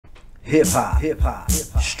Hip hop,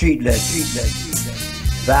 street legend,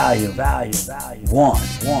 volume, one.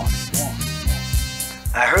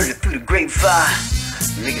 I heard it through the grapevine.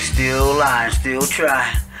 Niggas still lying, still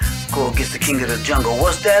trying. Go against the king of the jungle.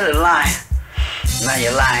 What's that, a line? Now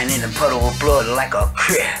you're lying in a puddle of blood like a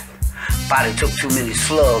crip. Body took too many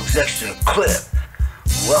slugs, extra clip.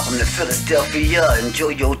 Welcome to Philadelphia, enjoy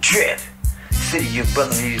your trip. City of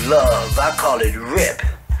brotherly love, I call it RIP.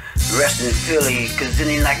 Rest in Philly, cause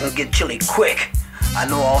any night can get chilly quick. I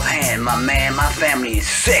know offhand, my man, my family is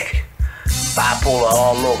sick. Bipolar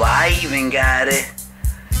all over, I even got it.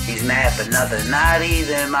 He's mad for nothing, not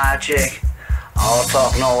even my chick. All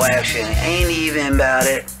talk, no action, ain't even about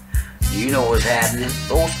it. You know what's happening,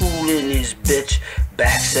 old school in this bitch.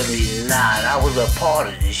 Back 79, I was a part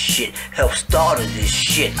of this shit. Helped start of this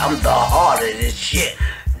shit, I'm the heart of this shit.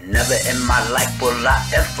 Never in my life will I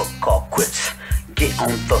ever call quits. Get on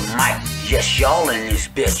the mic, yes y'all in this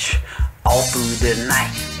bitch. All through the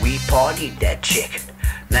night, we partied that chick.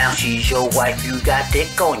 Now she's your wife, you got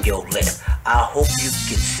dick on your lip. I hope you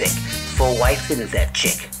get sick for wifing that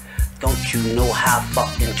chick. Don't you know how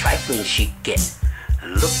fucking trifling she get?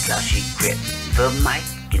 Look how she grip the mic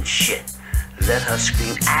and shit. Let her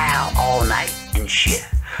scream ow all night and shit.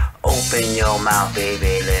 Open your mouth,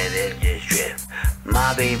 baby, let it just drip.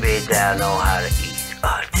 My baby down know how to eat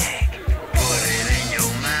a dick. Put it in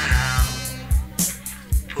your mouth.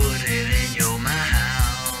 Put it in your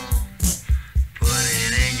mouth. Put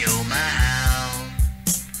it in your mouth.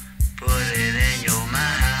 Put it in your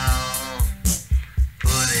mouth.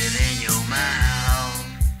 Put it in your mouth.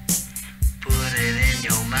 Put it in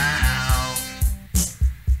your mouth.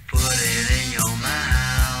 Put it in your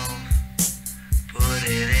mouth. Put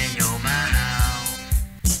it in your mouth.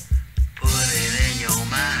 Put it in your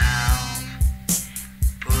mouth.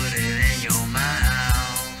 Put it in your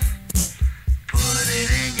mouth. Put it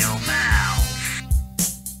in your mouth.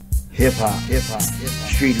 Hip hop,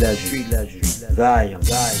 street legend, volume,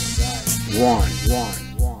 one.